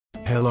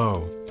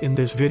Hello, in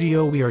this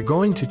video we are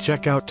going to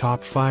check out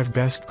top 5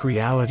 best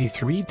Creality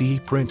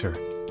 3D printer.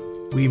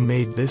 We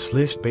made this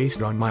list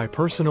based on my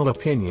personal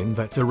opinion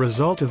that's a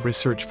result of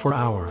research for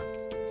our.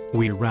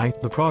 We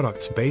ranked the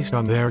products based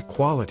on their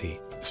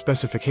quality,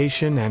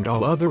 specification and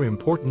all other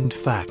important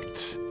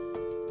facts.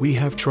 We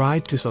have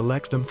tried to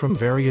select them from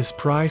various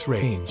price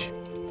range,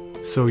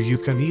 so you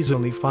can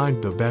easily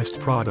find the best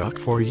product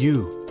for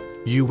you.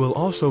 You will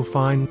also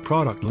find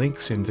product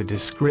links in the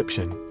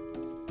description.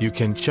 You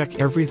can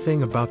check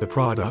everything about the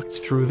products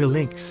through the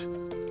links.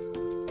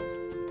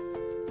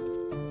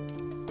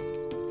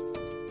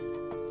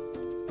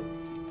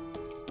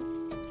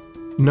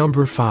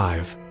 Number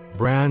 5.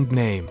 Brand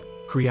name,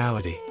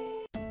 Creality.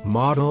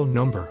 Model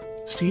number,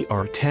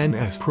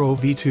 CR-10S Pro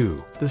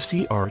V2.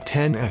 The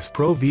CR-10S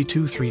Pro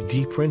V2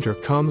 3D printer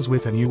comes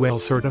with an UL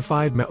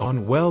certified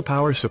MEON well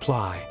power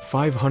supply,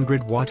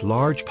 500 watt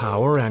large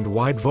power and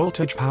wide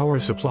voltage power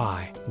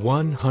supply,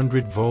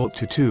 100 volt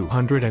to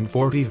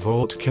 240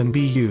 volt can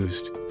be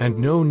used, and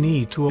no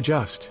need to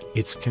adjust.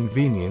 It's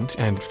convenient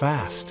and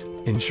fast,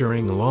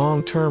 ensuring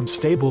long-term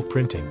stable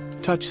printing.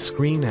 Touch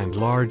screen and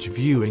large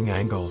viewing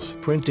angles.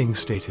 Printing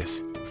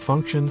status,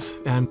 functions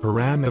and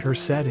parameter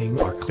setting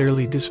are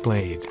clearly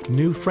displayed.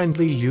 New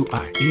friendly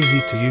UI,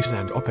 easy to use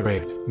and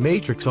operate.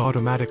 Matrix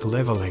automatic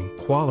leveling,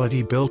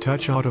 quality built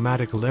touch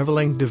automatic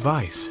leveling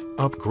device.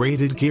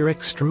 Upgraded gear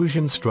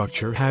extrusion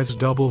structure has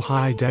double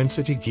high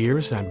density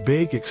gears and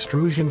big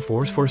extrusion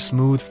force for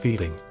smooth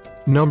feeding.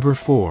 Number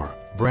 4.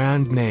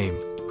 Brand name,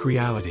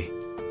 Creality.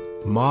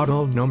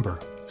 Model number,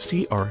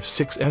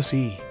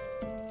 CR-6SE.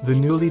 The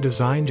newly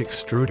designed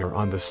extruder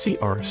on the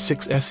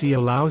CR-6SE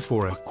allows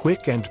for a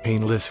quick and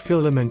painless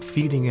filament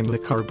feeding in the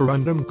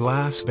carborundum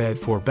glass bed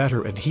for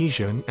better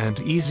adhesion and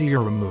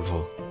easier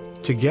removal.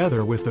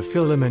 Together with the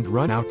filament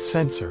runout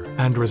sensor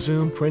and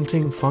resume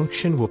printing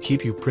function will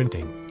keep you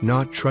printing,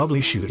 not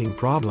troubleshooting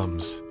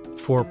problems.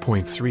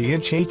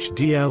 4.3-inch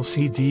HD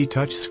LCD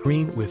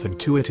touchscreen with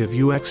intuitive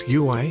UX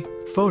UI,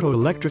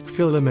 photoelectric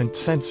filament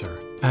sensor,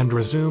 and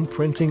resume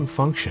printing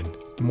function.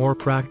 More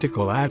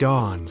practical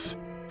add-ons.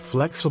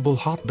 Flexible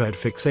hotbed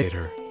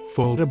fixator,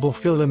 foldable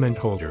filament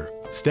holder,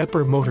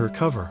 stepper motor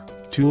cover,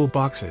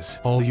 toolboxes.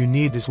 All you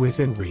need is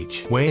within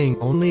reach. Weighing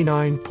only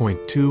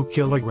 9.2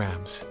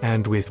 kilograms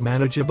and with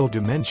manageable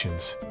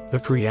dimensions, the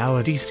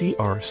Creality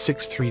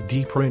CR6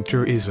 3D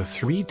printer is a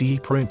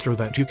 3D printer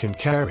that you can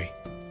carry.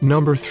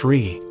 Number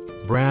 3.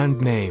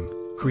 Brand name,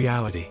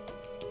 Creality.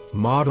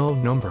 Model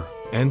number,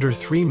 Ender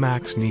 3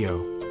 Max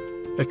Neo.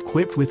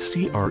 Equipped with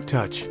CR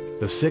Touch,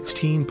 the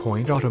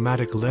 16-point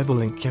automatic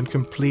leveling can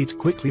complete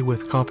quickly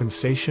with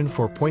compensation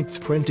for points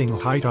printing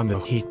height on the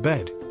heat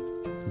bed.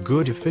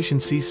 Good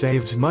efficiency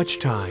saves much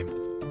time.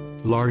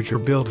 Larger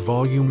build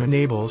volume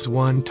enables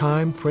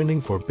one-time printing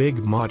for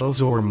big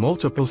models or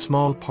multiple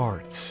small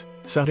parts,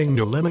 setting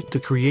no limit to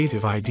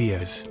creative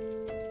ideas.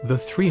 The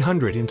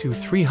 300 x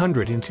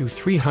 300 x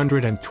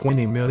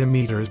 320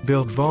 mm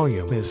build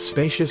volume is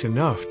spacious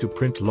enough to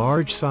print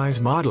large-size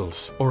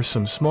models or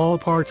some small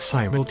parts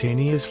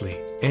simultaneously,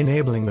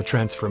 enabling the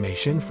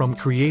transformation from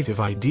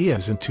creative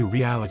ideas into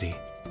reality.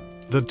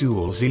 The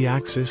dual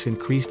Z-axis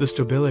increase the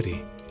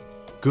stability.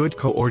 Good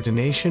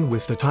coordination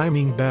with the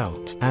timing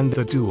belt and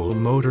the dual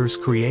motors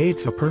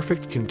creates a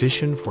perfect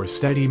condition for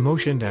steady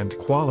motion and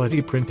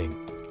quality printing.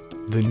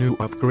 The new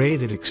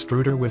upgraded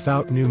extruder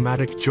without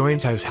pneumatic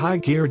joint has high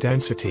gear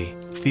density,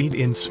 feed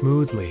in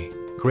smoothly,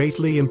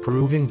 greatly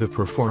improving the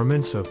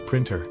performance of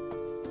printer.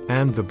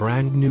 And the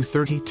brand new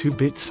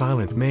 32-bit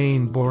silent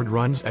main board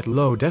runs at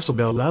low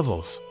decibel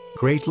levels,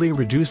 greatly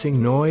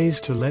reducing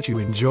noise to let you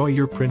enjoy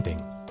your printing.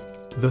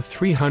 The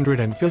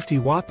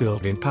 350-watt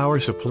built-in power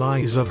supply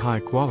is of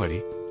high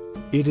quality.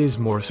 It is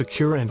more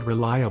secure and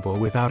reliable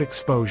without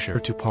exposure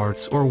to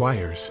parts or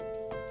wires.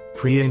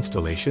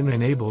 Pre-installation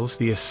enables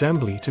the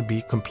assembly to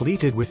be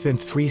completed within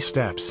 3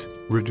 steps,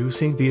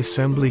 reducing the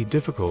assembly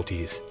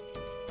difficulties.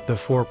 The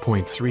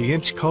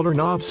 4.3-inch color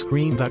knob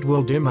screen that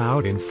will dim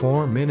out in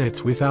 4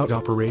 minutes without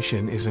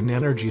operation is an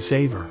energy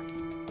saver.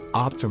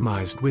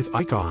 Optimized with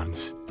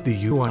icons,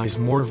 the UI is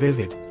more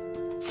vivid.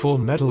 Full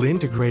metal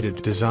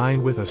integrated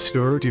design with a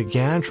sturdy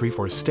gantry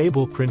for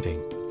stable printing.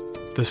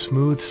 The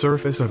smooth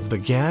surface of the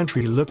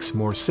gantry looks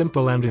more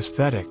simple and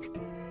aesthetic.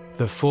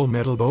 The full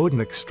metal Bowden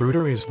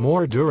extruder is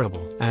more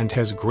durable and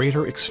has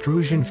greater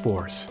extrusion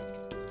force.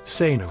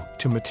 Say no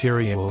to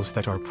materials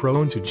that are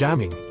prone to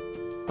jamming.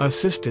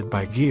 Assisted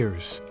by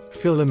gears,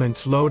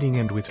 filament loading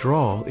and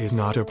withdrawal is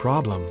not a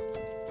problem.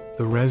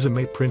 The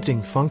resume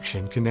printing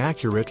function can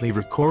accurately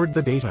record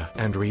the data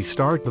and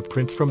restart the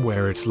print from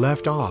where it's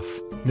left off.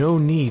 No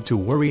need to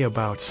worry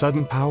about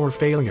sudden power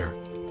failure.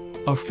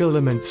 A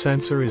filament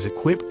sensor is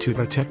equipped to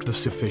detect the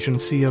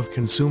sufficiency of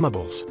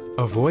consumables,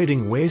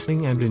 avoiding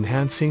wasting and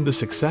enhancing the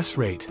success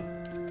rate.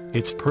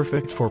 It's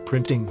perfect for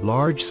printing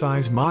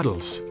large-size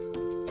models.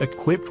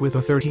 Equipped with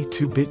a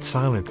 32-bit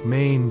silent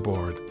main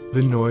board,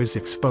 the noise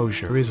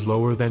exposure is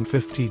lower than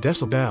 50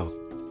 decibel.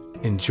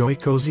 Enjoy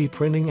cozy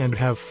printing and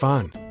have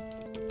fun.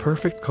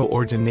 Perfect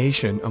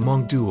coordination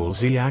among dual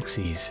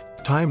Z-axes,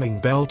 Timing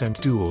belt and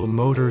dual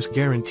motors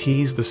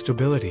guarantees the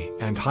stability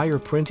and higher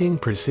printing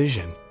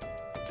precision.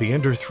 The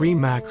Ender 3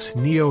 Max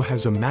Neo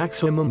has a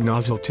maximum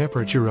nozzle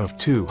temperature of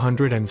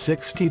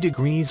 260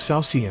 degrees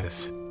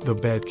Celsius. The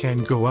bed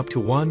can go up to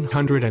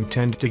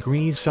 110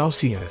 degrees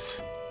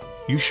Celsius.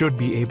 You should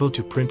be able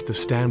to print the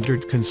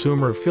standard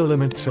consumer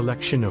filament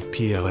selection of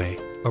PLA,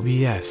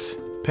 ABS,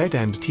 PET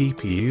and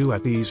TPU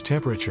at these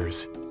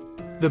temperatures.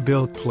 The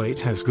build plate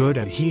has good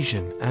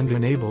adhesion and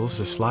enables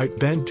a slight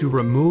bend to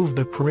remove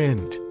the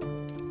print.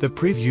 The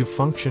preview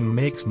function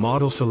makes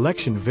model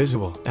selection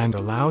visible and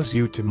allows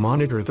you to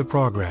monitor the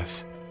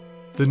progress.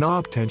 The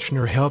knob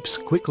tensioner helps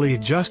quickly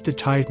adjust the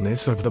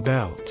tightness of the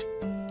belt,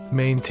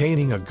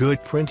 maintaining a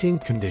good printing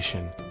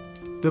condition.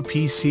 The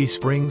PC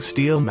spring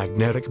steel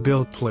magnetic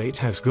build plate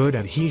has good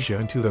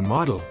adhesion to the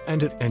model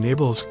and it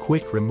enables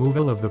quick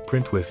removal of the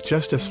print with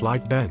just a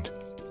slight bend.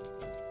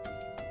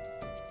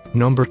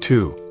 Number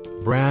 2.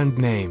 Brand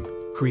name,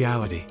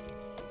 Creality.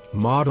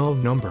 Model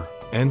number,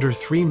 Ender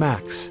 3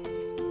 Max.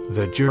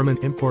 The German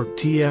import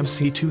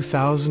TMC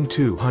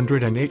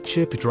 2208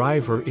 chip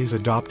driver is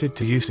adopted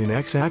to use in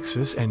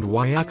X-axis and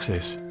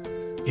Y-axis.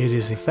 It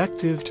is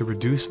effective to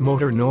reduce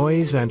motor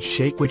noise and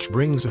shake, which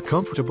brings a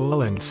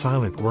comfortable and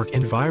silent work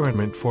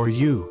environment for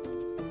you.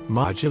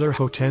 Modular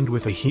hotend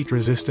with a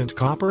heat-resistant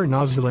copper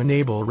nozzle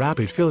enable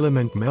rapid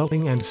filament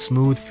melting and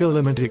smooth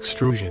filament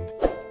extrusion.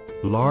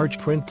 Large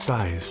print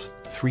size,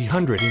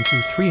 300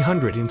 x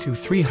 300 x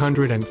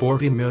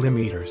 340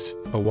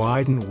 mm, a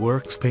widened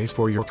workspace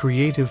for your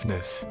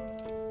creativeness.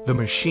 The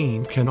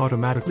machine can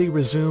automatically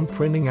resume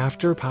printing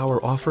after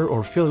power off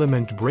or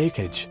filament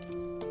breakage.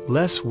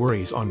 Less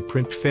worries on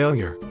print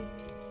failure.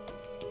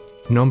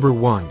 Number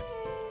 1.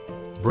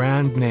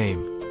 Brand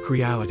name,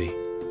 Creality.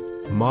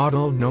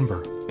 Model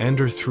number,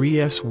 Ender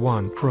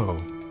 3S1 Pro.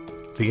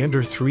 The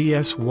Ender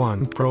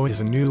 3S1 Pro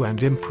is a new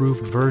and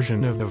improved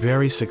version of the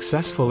very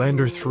successful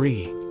Ender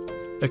 3.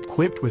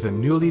 Equipped with a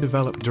newly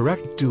developed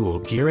direct dual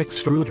gear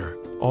extruder,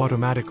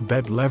 automatic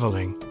bed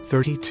leveling,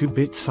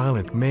 32-bit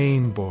silent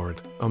mainboard,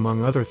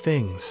 among other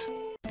things.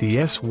 The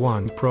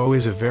S1 Pro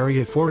is a very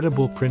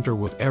affordable printer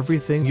with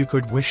everything you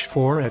could wish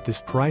for at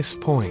this price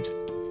point.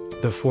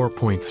 The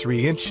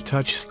 4.3-inch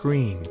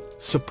touchscreen,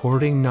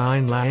 supporting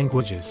 9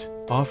 languages,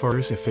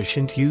 offers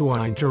efficient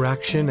UI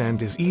interaction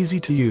and is easy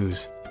to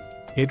use.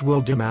 It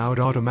will dim out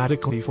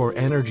automatically for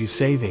energy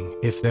saving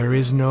if there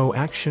is no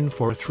action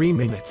for 3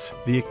 minutes.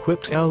 The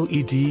equipped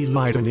LED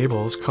light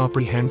enables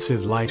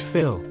comprehensive light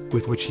fill,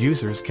 with which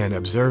users can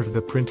observe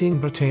the printing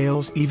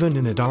details even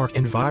in a dark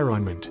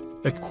environment.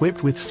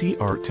 Equipped with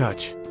CR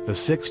Touch, the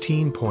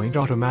 16-point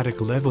automatic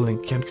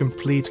leveling can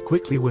complete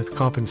quickly with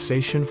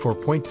compensation for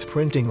points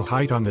printing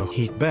height on the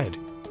heat bed.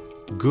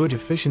 Good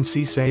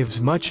efficiency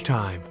saves much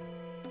time.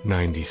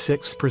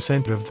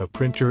 96% of the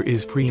printer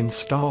is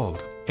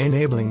pre-installed,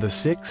 enabling the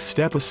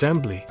 6-step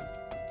assembly.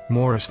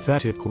 More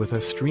aesthetic with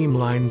a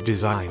streamlined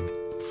design,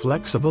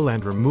 flexible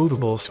and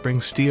removable spring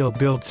steel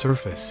build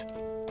surface,